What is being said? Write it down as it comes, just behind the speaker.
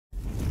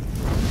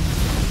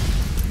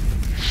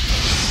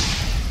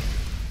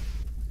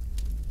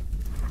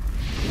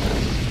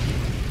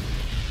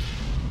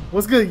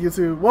What's good,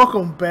 YouTube?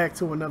 Welcome back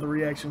to another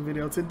reaction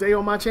video. Today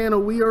on my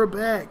channel, we are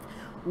back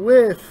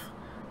with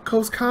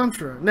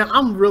Contra. Now,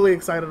 I'm really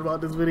excited about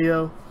this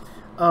video.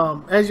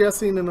 As y'all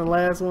seen in the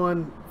last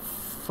one,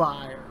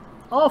 fire.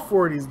 All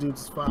four of these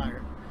dudes is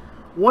fire.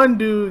 One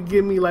dude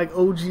give me like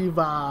OG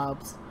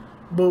vibes,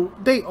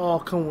 but they all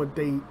come with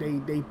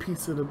they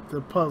piece of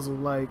the puzzle.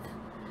 Like,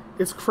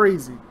 it's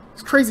crazy.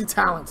 It's crazy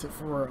talented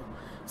for real.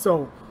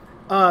 So,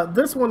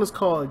 this one is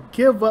called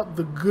Give Up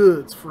the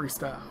Goods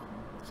Freestyle.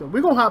 So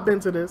we're gonna hop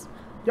into this.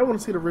 Y'all want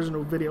to see the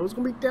original video? It's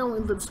gonna be down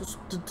in the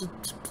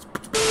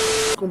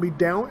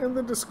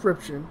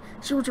description.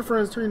 Share with your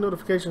friends. Turn your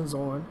notifications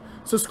on.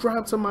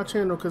 Subscribe to my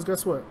channel, because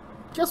guess what?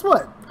 Guess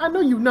what? I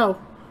know you know.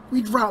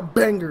 We drop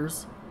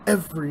bangers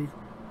every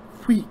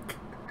week.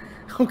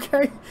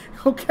 Okay?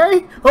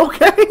 Okay?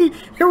 Okay?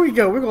 Here we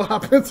go. We're gonna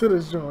hop into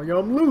this, y'all. Yo,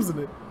 I'm losing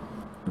it.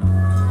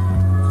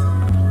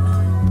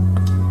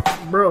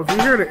 Bro, if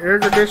you hear the air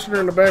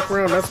conditioner in the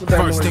background, that's what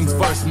that First things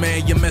first,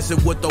 man, you're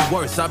messing with the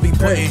worst. I be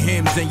putting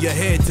hymns in your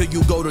head till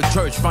you go to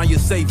church. Find your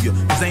savior,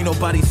 cause ain't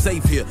nobody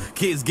safe here.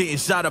 Kids getting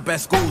shot up at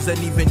schools and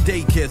even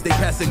daycares. They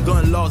passing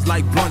gun laws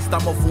like blunts.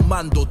 Estamos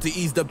fumando to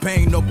ease the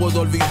pain, no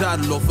puedo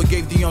olvidarlo.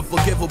 Forgave the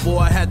unforgivable,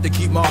 I had to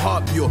keep my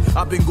heart pure.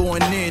 I've been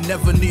going in,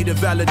 never needed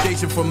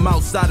validation from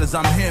outsiders.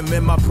 I'm him,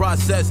 and my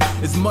process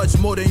is much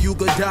more than you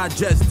could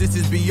digest. This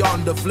is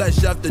beyond the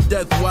flesh. After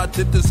death, why I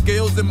tip the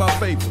scales in my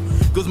favor?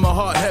 Cause my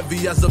heart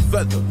heavy as a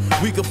feather.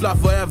 We could fly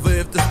forever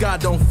if the sky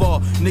don't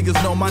fall.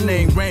 Niggas know my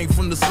name, rain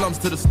from the slums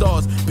to the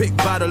stars. Picked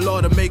by the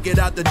Lord to make it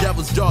out the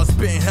devil's jaws.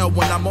 Spitting hell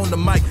when I'm on the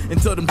mic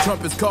until them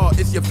trumpets call.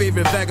 It's your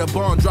favorite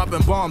vagabond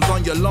dropping bombs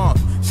on your lawn.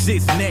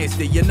 Shit's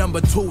nasty, you're number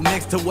two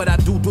next to what I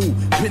do.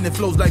 Pinning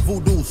flows like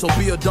voodoo, so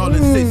be a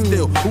darling, sit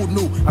still. Who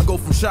knew? I go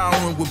from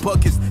showering with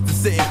buckets to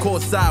sitting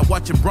courtside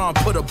watching Braun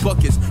put up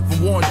buckets.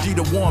 From Warren G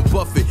to Warren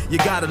Buffett, you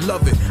gotta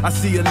love it. I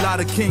see a lot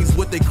of kings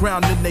with their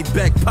crown in their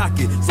back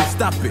pocket, so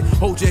stop it.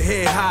 Hold your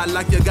head high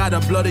like you got a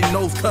bloody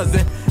nose,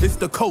 cousin. It's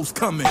the coast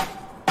coming.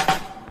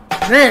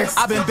 Yes.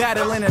 I've been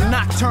battling a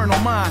nocturnal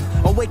mind.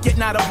 Awake yet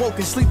not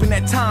awoken, sleeping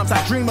at times.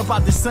 I dream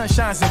about the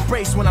sunshine's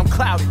embrace when I'm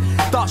clouded.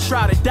 Thoughts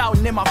shrouded,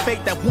 doubting in my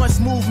faith that once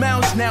moved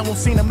mountains now won't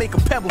seem to make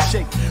a pebble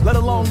shake. Let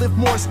alone lift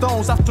more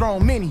stones, I've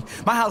thrown many.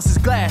 My house is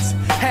glass,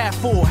 half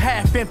full,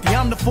 half empty.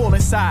 I'm the full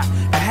inside,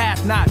 a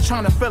half not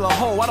trying to fill a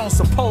hole. I don't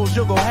suppose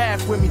you'll go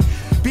half with me.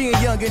 Being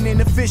young and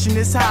inefficient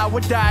is how I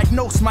would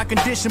diagnose my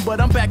condition. But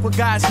I'm back with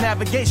God's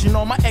navigation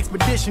on my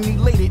expedition.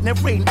 Elated,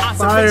 narrating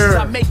observations.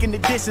 I'm making the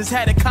distance.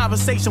 Had a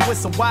conversation with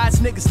some wise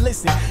niggas.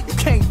 Listen, you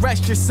can't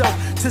rest yourself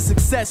to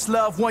success,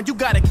 loved one. You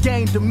gotta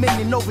gain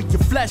dominion over your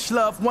flesh,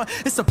 loved one.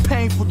 It's a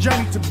painful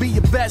journey to be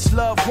your best,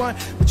 loved one,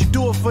 but you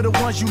do it for the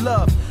ones you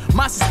love.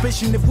 My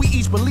suspicion, if we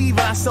each believe in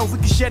ourselves, we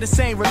can share the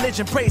same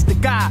religion. Praise to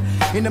God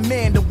in the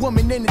man, the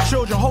woman, and the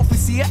children. Hopefully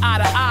see it eye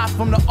to eye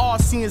from the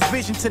all-seeing's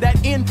vision. To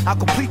that end, I'll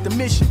complete the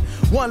mission.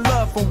 One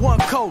love from one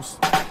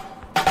coast.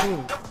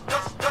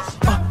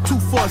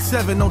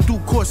 247, don't do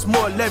course,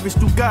 more leverage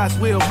through God's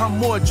will. I'm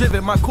more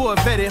driven, my core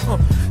vetted.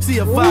 See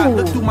a vibe,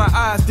 look through my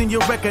eyes, then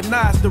you'll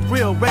recognize the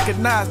real,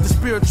 recognize the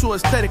spiritual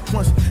aesthetic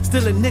ones.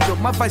 Still a nigga,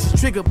 my vice is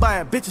triggered by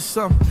a bitch or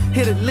something.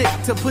 Hit a lick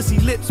till pussy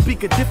lips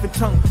speak a different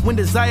tongue. When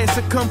desire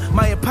succumb,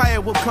 my empire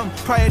will come.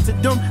 Prior to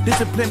them,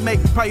 discipline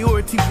make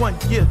priority one.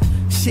 Yeah.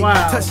 Shit,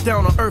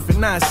 touchdown on earth in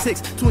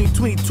 9-6,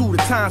 2022, the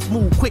times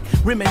move quick.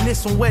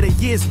 Reminisce on where the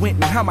years went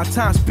and how my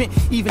time spent.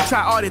 Even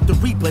try audit the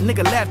reaper,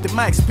 nigga laughed at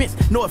my expense.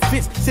 No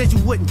offense, said you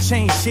wouldn't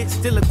change shit.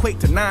 Still equate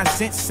to 9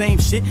 cents, same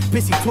shit.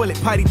 Pissy toilet,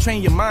 potty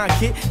train your mind,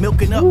 kid.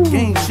 Milking up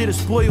game, shit'll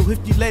spoil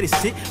if you let it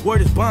sit.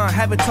 Word is bond,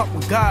 have a talk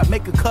with God,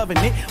 make a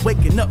covenant.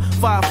 Waking up,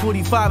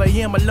 5:45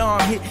 a.m.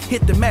 alarm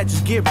hit the mattress,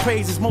 give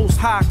praises, most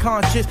high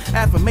conscious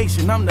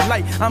affirmation. I'm the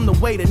light, I'm the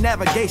way to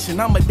navigation.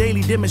 I'm a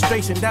daily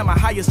demonstration that my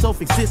higher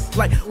self exists.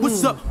 Like,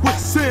 what's up with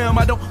Sam?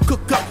 I don't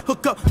cook up,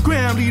 hook up,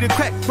 gram, lead a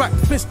crack, rock,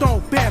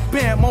 Flintstone, bam,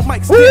 bam, on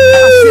mic stand.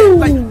 I said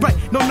like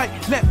bright, no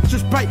night left,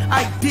 just bright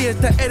ideas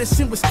that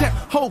Edison was stamped.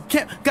 Whole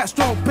camp got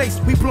strong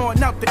bass, we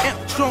blowing out the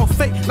amp, strong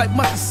faith like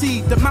mustard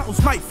seed. The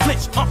mountains might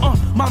flinch.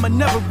 Mama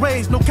never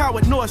raised no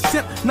coward nor a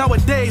simp.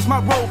 Nowadays my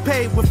road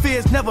paved with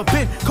fears never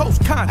been.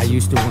 Coast Contra. I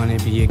used to wanna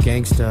be a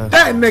gangster.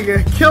 That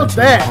nigga killed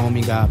that. My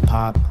homie got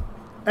popped.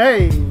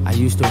 Hey. I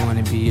used to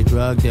wanna be a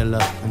drug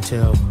dealer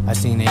until I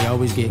seen they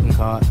always getting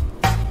caught.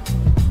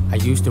 I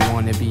used to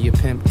wanna be a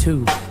pimp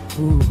too,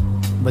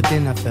 but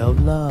then I felt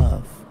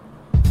love.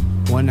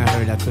 When I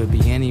heard I could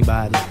be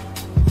anybody,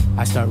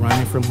 I start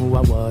running from who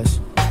I was.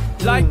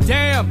 Like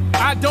damn,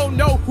 I don't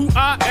know who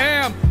I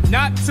am.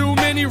 Not too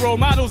many role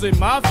models in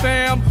my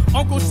fam.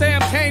 Uncle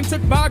Sam came,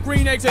 took my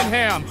green eggs and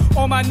ham.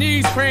 On my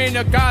knees praying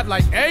to God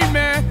like,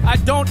 amen. I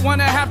don't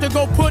wanna have to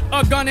go put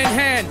a gun in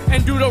hand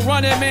and do the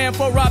running man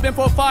for robbing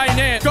for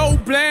finance. Go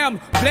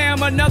blam,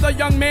 blam, another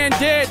young man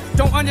dead.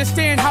 Don't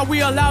understand how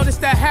we allow this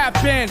to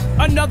happen.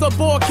 Another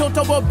boy killed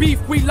over beef,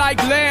 we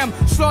like lamb.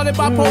 Slaughtered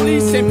by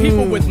police and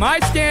people with my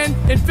skin.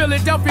 In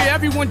Philadelphia,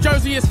 everyone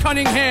jersey is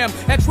Cunningham.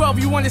 At 12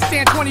 you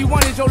understand,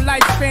 21 is your life.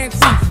 life's fancy.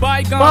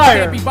 Bygones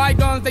can't be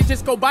bygones, they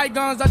just go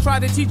bygones. I try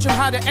to teach them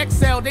how to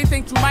excel. They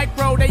think too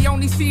micro, they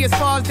only see as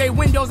far as they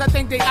windows. I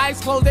think they eyes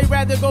closed, they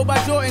rather go by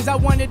Jordans. I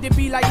wanted to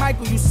be like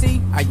Michael, you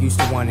see. I used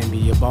to want to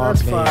be a ball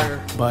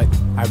player, but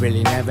I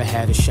really never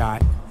had a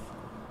shot.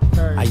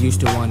 I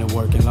used to want to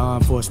work in law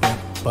enforcement,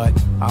 but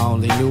I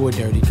only knew a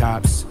dirty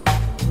cops.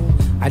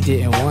 I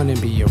didn't want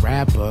to be a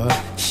rapper,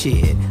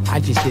 shit, I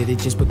just did it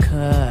just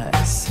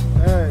because.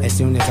 As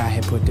soon as I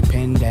had put the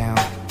pen down,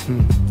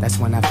 that's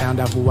when I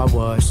found out who I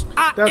was.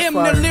 I am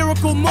the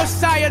lyrical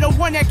messiah, the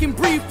one that can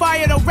breathe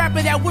fire, the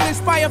rapper that will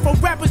inspire for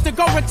rappers to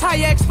go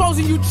retire,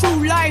 exposing you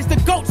true lies. The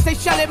goats they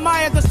shall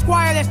admire, the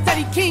squire that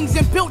studied kings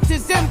and built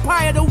his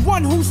empire, the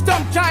one who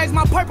stumped giants.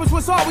 My purpose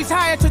was always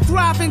higher, to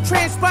thrive and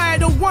transpire,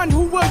 the one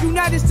who will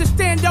unite us to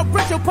stand up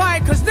rich or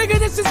pie. Cause nigga,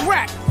 this is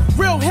rap,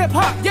 real hip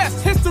hop.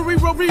 Yes, history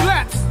will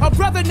relapse. A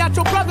brother not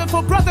your brother,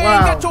 for brother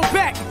ain't got your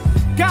back.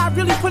 God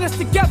really put us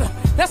together,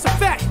 that's a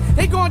fact.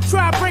 They gonna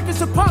try to break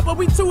us apart, but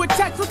we too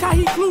attached. Look how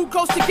he glued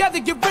goes together.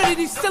 Get rid of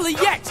these silly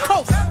yaks.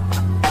 Coast.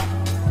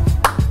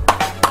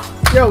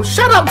 Yo,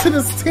 shout out to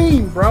this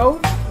team,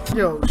 bro.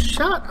 Yo,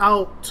 shout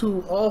out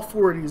to all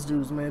 4 of these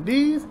dudes, man.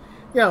 These,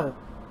 yo,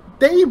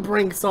 they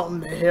bring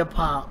something to hip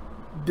hop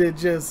that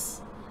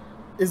just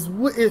is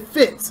what it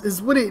fits,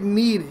 is what it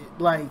needed.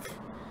 Like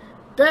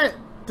that.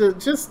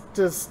 Just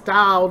the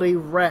style they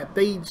rap,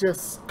 they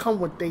just come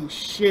with they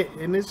shit,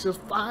 and it's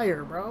just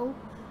fire, bro.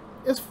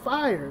 It's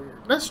fire.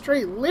 That's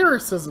straight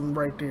lyricism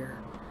right there,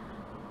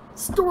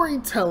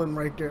 storytelling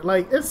right there.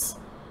 Like, it's,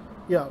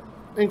 yo,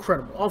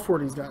 incredible. All 4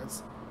 of these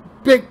guys,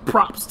 big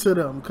props to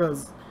them,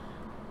 because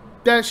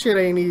that shit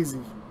ain't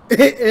easy.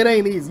 It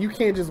ain't easy. You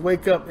can't just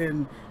wake up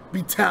and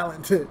be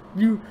talented.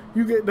 You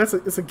get,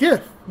 it's a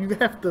gift. You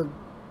have to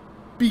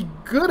be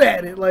good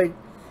at it. Like,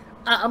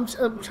 I'm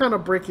trying to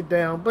break it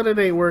down, but it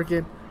ain't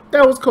working.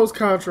 That was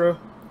Contra.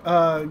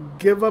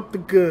 Give up the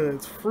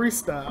goods.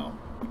 Freestyle.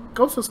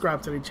 Go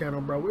subscribe to their channel,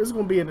 bro. It's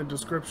going to be in the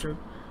description.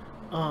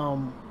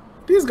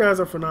 These guys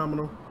are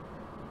phenomenal.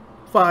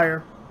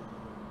 Fire.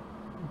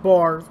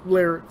 Bars.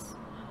 Lyrics.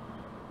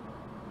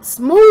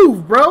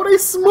 Smooth, bro. They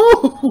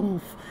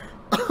smooth.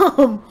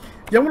 Y'all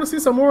want to see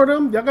some more of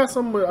them? Y'all got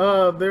some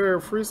their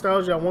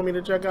freestyles y'all want me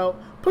to check out?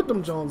 Put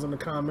them Jones in the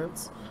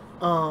comments.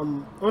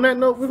 On that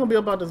note, we're gonna be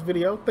about this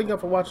video. Thank y'all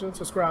for watching,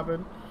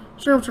 subscribing,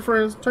 share with your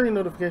friends, turn your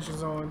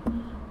notifications on,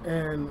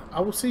 and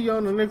I will see y'all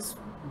in the next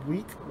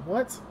week.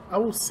 I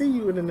will see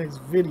you in the next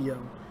video,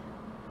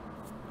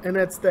 and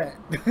that's that.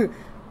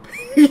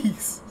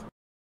 Peace.